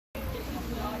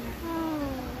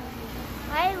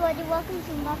Hi everybody, welcome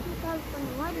to Muffin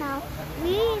California. Right now,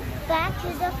 we back to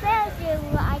the Ferris wheel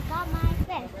where I got my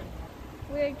fish.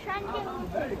 We're trying to get more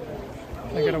fish.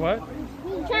 I got a what?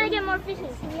 We're trying to get more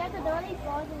fishes. We have to throw these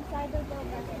balls inside the little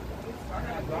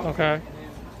bucket. Okay.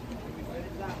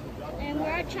 And we're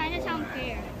at Chinatown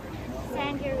Fair.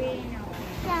 Sangarino.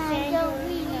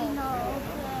 Sangarino.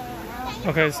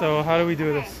 Okay, so how do we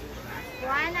do this?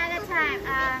 One at a time.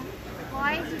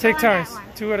 Boys, you Take go on turns, that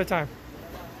one. 2 at a time.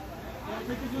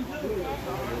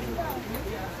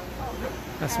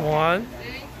 That's one.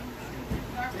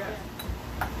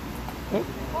 Oh,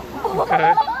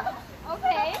 okay.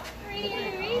 Okay. Read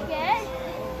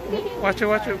it. Watch it,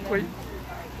 wait.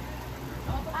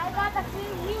 I got the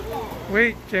free weekend.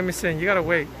 Wait, Jameson, you gotta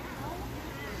wait.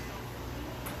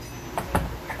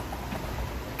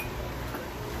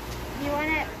 You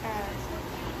want it?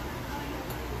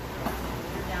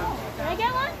 Did I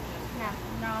get one?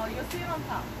 No, you'll see it on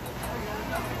top.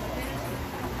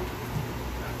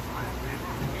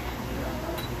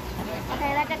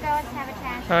 Okay, let the girls have a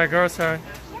chance. Alright, girls, sorry.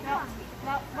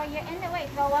 Well, you're in the way.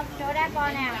 Throw that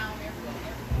ball now.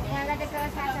 Yeah, let the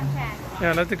girls have some chance.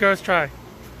 Yeah, let the girls try.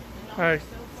 Alright.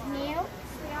 Neil,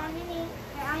 you're on your knee.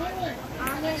 You're on your knee.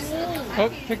 On your knee. Oh,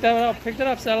 pick that up. Pick it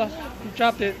up, Stella. You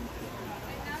dropped it.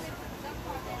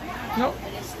 No,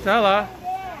 Stella.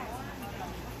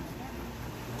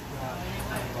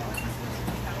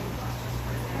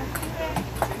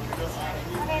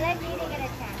 Okay, let Nita get a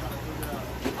chance.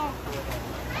 Oh.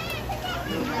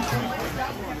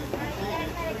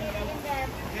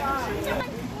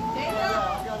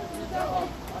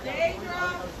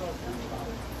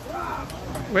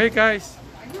 Wait, guys.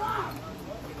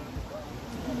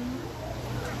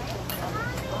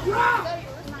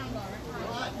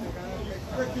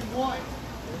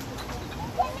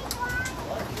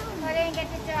 I didn't get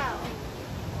to throw.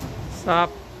 Stop.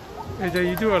 AJ,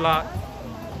 you do a lot.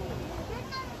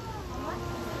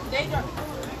 Wait,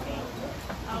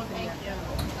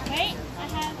 I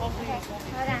have. Okay,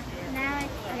 hold on. Now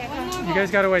okay, You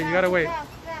guys gotta wait. You gotta wait.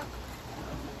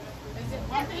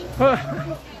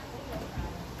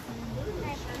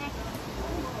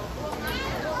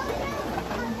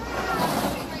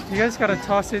 You guys gotta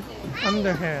toss it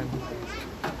underhand.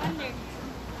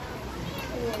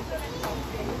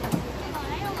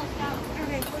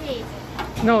 Okay, please.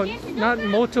 No, not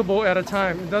multiple at a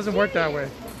time. It doesn't work that way.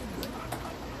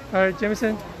 All right,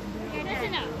 Jameson. Here, that's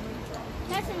enough.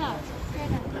 That's enough. Here,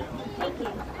 no. Thank you.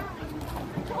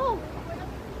 Oh.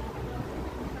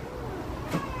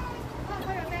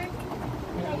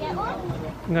 Did I get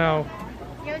one? No.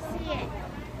 You'll see it.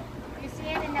 You see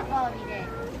it in the bowl you did.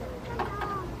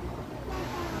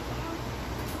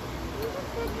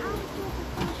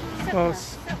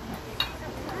 Close.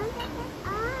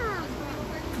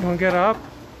 You wanna get up?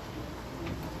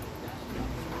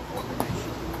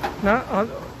 Not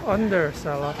under,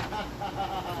 Stella.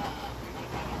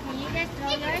 Can you just throw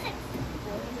yours?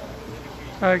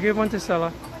 All right, give one to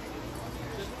Stella.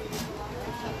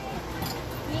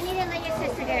 You need to let your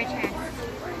sister get a chance.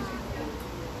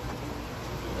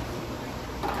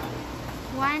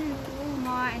 One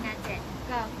more and that's it.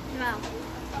 Go. Throw.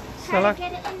 Stella?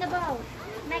 Get it in the bowl.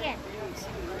 Megan,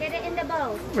 get it in the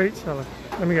bowl. Wait, Stella.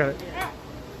 Let me get it.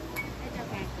 It's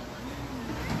okay.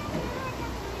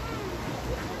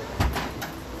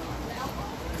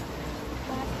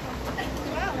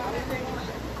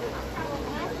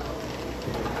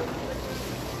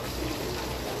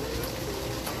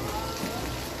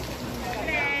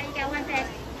 Okay, you got one fish.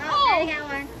 Oh, there you got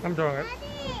one. I'm throwing it.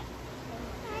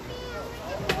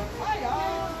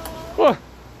 Whoa.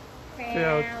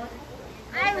 Failed.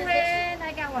 I win.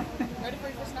 I got one. Ready for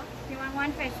your fish now? You want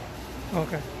one fish?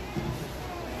 Okay.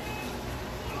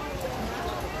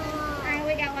 Alright,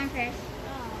 we got one fish.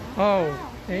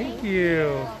 Oh, thank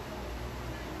you.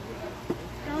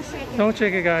 Don't shake it. Don't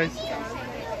shake it, guys. Don't shake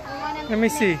it. Let me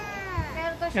see. Go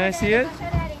Can I show see Daddy. it? Go show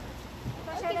Daddy.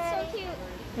 Go show Daddy. So cute.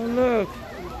 Oh, look.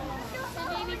 The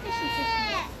baby fishy.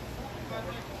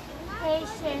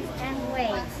 Patience and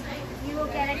wait. You will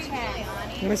get a chance.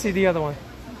 Let me see the other one.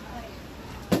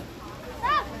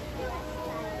 Stop.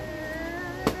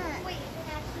 Wait.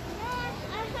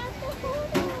 I have to hold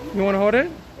it. You want to hold it?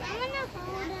 I'm gonna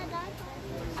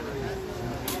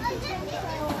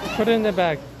hold it. Put it in the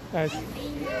bag, guys. Put it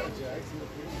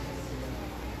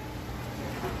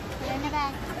in the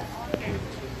bag.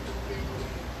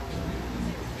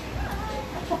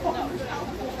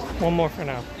 One more for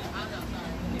now.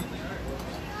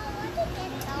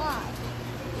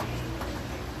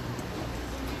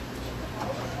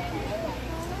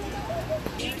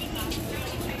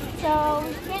 So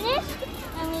we finished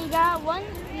And we got one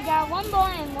bowl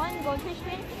and one goldfish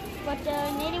fin, but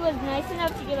the lady was nice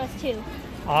enough to give us 2.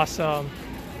 Awesome.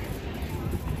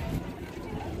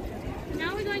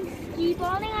 Now we're going ski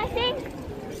balling, I think.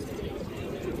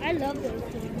 I love those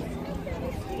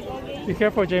things. Be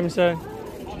careful, Jameson.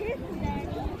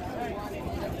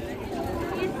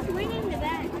 He's swinging the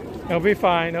bat. It'll be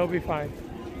fine. It'll be fine.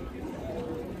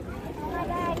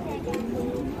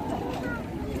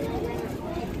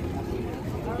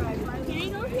 Can I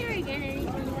go here again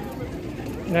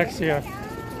anytime? Next year.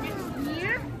 Next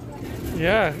year?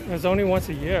 Yeah, it's only once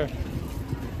a year.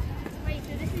 Wait,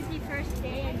 so this is the first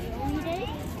day and the only day?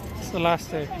 It's the last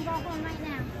day. Go home right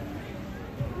now.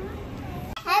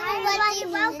 Everybody,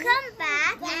 welcome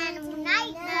back. And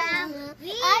right now,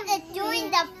 we are doing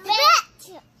the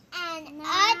fish. And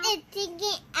Art is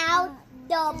taking out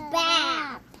the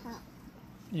bat.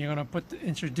 You're gonna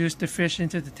introduce the fish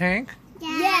into the tank?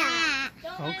 Yeah.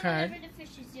 Don't Okay. mind whatever the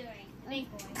fish is doing. Big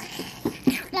boy.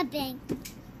 The big.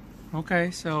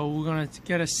 Okay, so we're gonna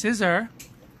get a scissor.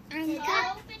 And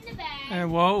cut. Open the bag.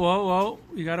 And whoa.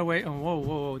 You gotta wait. And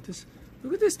whoa.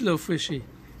 Look at this little fishy.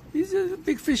 He's a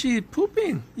big fishy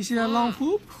pooping. You see that long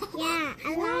poop? Yeah,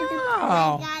 a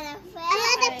Wow. lot of poop. A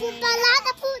lot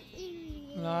of poop.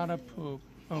 A lot of poop.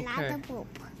 A lot Okay. of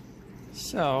poop.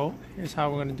 So here's how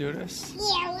we're gonna do this.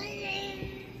 Yeah.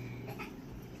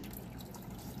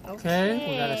 Okay,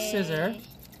 we got a scissor.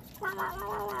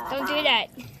 Don't do that.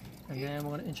 And then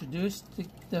we're gonna introduce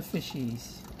the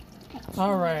fishies.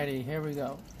 Alrighty, here we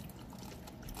go.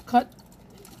 Cut.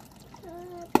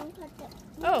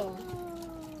 Oh.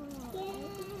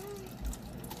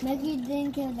 Maybe you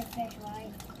didn't kill the fish,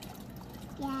 right?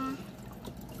 Yeah.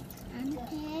 I'm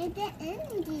scared the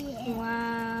Indian.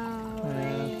 Wow.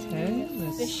 Okay,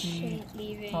 let's see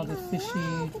how the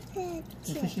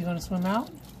fishy gonna swim out.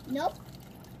 Nope.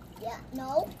 Yeah,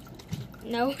 no.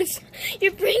 No,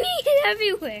 you're bringing it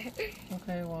everywhere.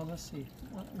 Okay, well, let's see.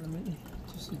 Let me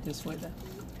just do it this way then.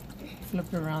 Flip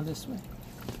it around this way.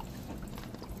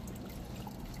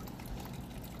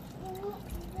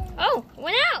 Oh, it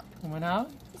went out. It went out?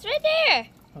 It's right there.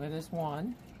 Okay, there's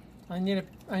one. I need a,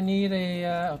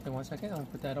 okay, 1 second. I'm gonna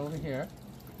put that over here.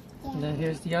 And then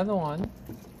here's the other one.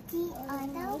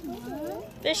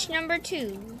 Fish number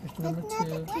 2. Fish number 2.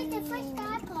 Wait, the first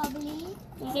guy probably.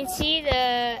 You can see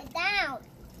the... Down.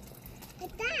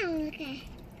 It's down, okay.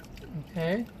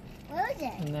 Okay. Where is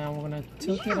it? And now we're gonna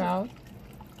tilt it out.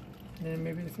 And then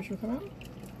maybe the fish will come out?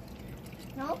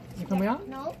 No. Is it coming out?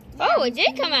 No. Oh, it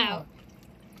did come out.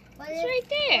 It's right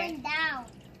there. Going down.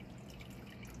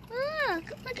 Oh,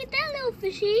 look at that little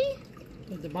fishy.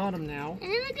 At the bottom now.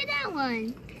 And then look at that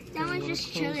one. That one's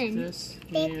just chilling. This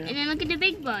here. And then look at the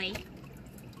big boy.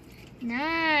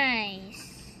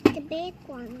 Nice. The big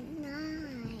one.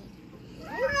 Nice.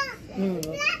 Ooh.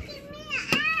 Knocking me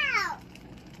out.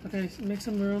 Okay, so make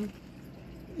some room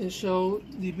and show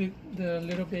the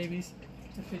little babies,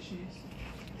 the fishies.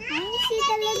 I want to see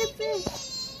the little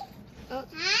fish. Oh.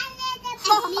 Hi,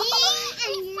 little baby.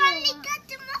 And finally got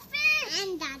to my fish.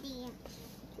 And daddy.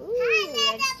 Ooh,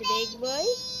 that's the big boy.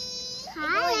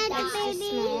 Hi, little baby. The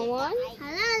small one.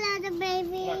 Hello, little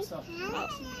baby. Alexa,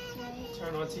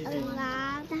 turn on TV.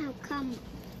 How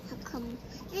come?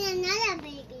 And another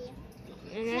baby.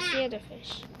 And that's the other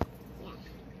fish. Yeah.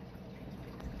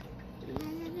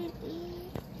 Another baby.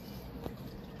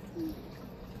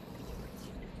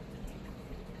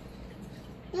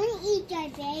 Don't eat your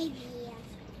baby.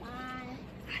 Bye.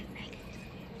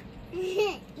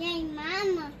 Yay,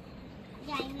 mama.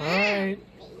 Yay, mama. Alright,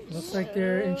 looks like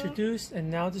they're introduced and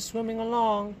now they're swimming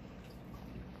along.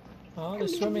 Oh, they're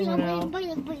swimming now.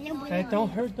 Okay,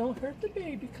 don't hurt the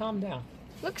baby. Calm down.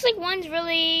 Looks like one's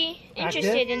really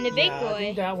interested in the big Yeah, boy. I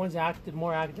think that one's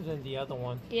more active than the other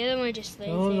one. The other one just lays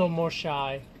A little there. more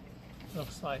shy,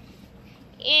 looks like.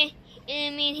 I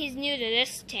mean, he's new to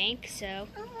this tank, so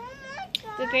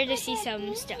prepare to see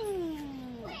some stuff.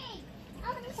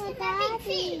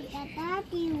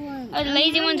 Oh, the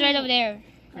lazy one's right over there.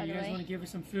 Okay, you guys want to give her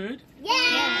some food? Yeah.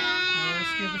 Alright,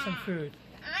 let's give her some food.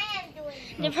 I am doing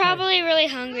it. They're probably really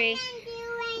hungry.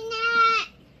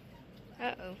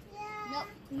 Uh-oh. No,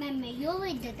 Mama, you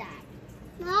already did that.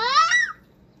 No.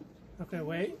 Okay,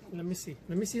 wait. Let me see.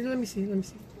 Let's give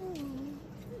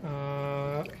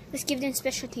them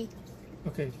specialty.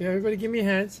 Okay, everybody give me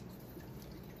hands.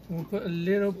 We'll put a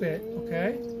little bit,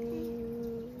 okay?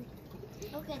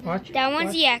 Okay. Watch. That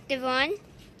one's the active one,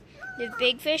 the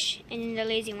big fish, and then the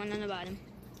lazy one on the bottom.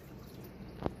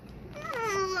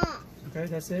 Okay,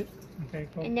 that's it. Okay,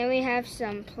 cool. And then we have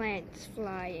some plants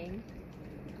flying.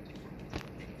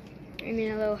 I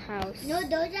mean, a little house. No,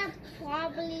 those are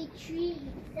probably trees.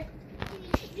 And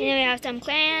then we have some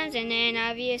clams, and then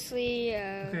obviously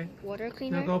Okay. water Now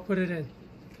cleaner. go put it in.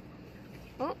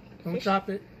 Oh, Don't fish. drop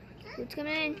it. Food's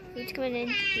coming in. Food's coming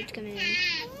in. Food's coming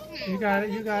in. You got it.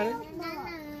 You got it.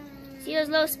 See those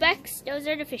little specks? Those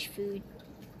are the fish food.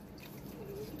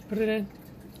 Put it in.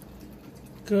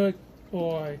 Good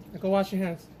boy. Now go wash your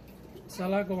hands.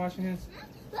 Stella, go wash your hands.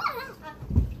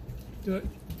 Do it.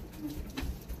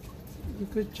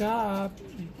 Good job.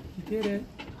 You did it.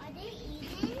 Are they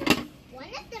eating? One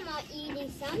of them are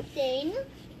eating something.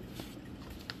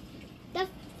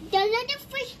 The little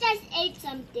fish just ate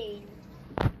something.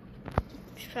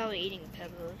 She's probably eating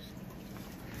pebbles.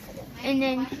 And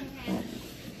then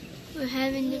we're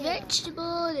having the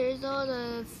vegetable. There's all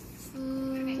the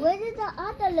food. Where did the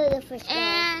other little fish go?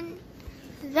 And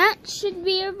that should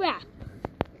be a wrap.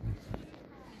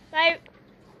 Bye.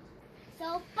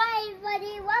 So bye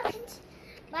everybody.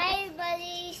 Bye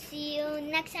everybody. See you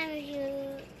next time if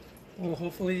you. Well,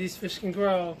 hopefully these fish can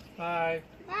grow. Bye.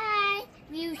 Bye.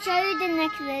 We'll show you the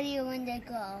next video when they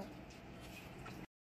grow.